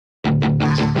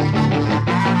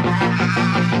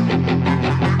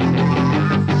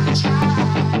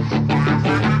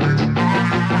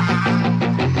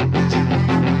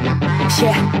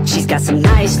She's got some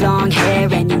nice long hair,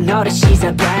 and you know that she's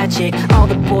a bad chick. All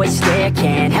the boys stare,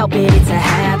 can't help it, it's a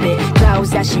habit.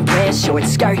 Clothes that she wears, short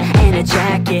skirt and a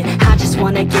jacket. I just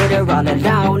wanna get her all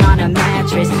alone on a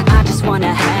mattress. I just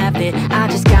wanna have it, I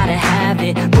just gotta have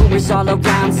it. Rumors all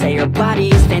around say her body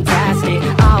is fantastic.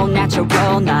 All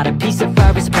natural, not a piece of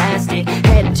fur is plastic.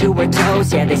 Head to her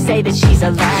toes, yeah, they say that she's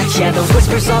a latch. Yeah, the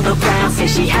whispers all around say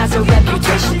she has a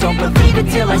reputation. Don't believe it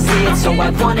till I see it, so I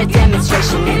want a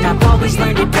demonstration. And I've always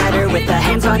learned it better with a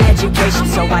hands-on education.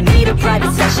 So I need a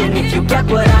private session if you get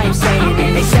what I am saying.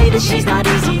 And they say that she's not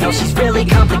easy, no, she's really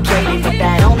complicated, but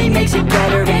that only makes it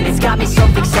better, and it's got me so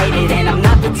fixated. And I'm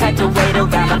not the type to wait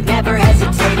around, I've never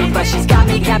hesitated, but she's got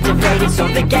me captivated, so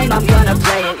the game, I'm gonna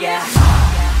play it, yeah.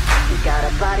 She's got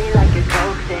a body like a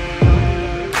coke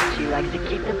thing, she likes to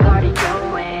keep the party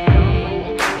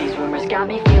going. These rumors got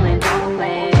me feeling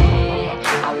lonely,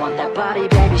 I want that body,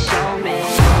 baby, show me.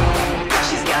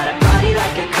 She's got a body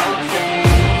like a coke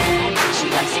thing, she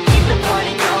likes to keep the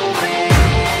party going.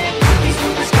 These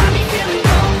rumors got me feeling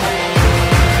lonely,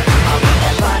 I want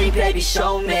that body, baby,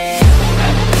 show me.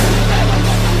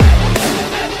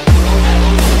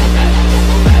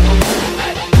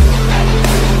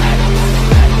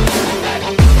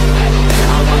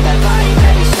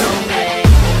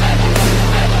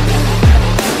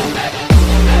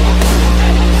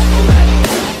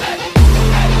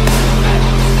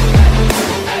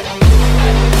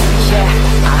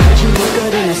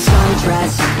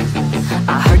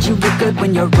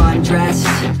 When you're undressed,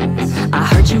 I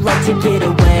heard you like to get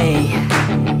away,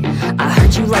 I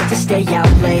heard you like to stay out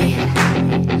late,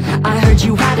 I heard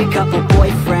you had a couple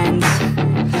boyfriends,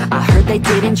 I heard they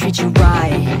didn't treat you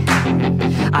right,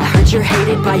 I heard you're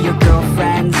hated by your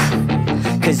girlfriends,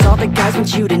 cause all the guys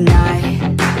want you tonight.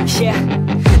 Yeah,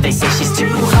 they say she's too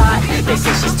hot, they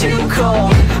say she's too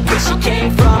cold, where she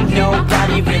came from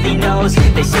nobody really knows.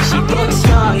 They say she looks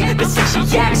young, but say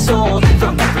she acts old.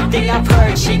 From everything I've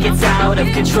heard, she gets out of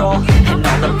control, and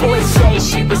all the boys say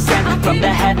she was sent from the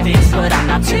heavens, but I'm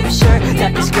not too sure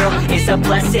that this girl is a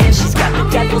blessing. She's got the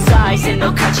devil's eyes, and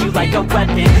they'll cut you like a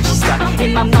weapon. She's stuck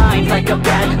in my mind like a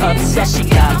bad obsession,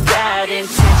 got bad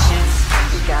intentions.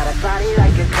 She's got a body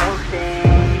like a coke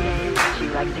thing, she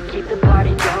likes to keep the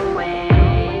party going.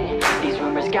 These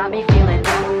rumors got me feeling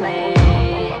lonely,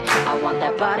 I want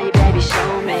that body,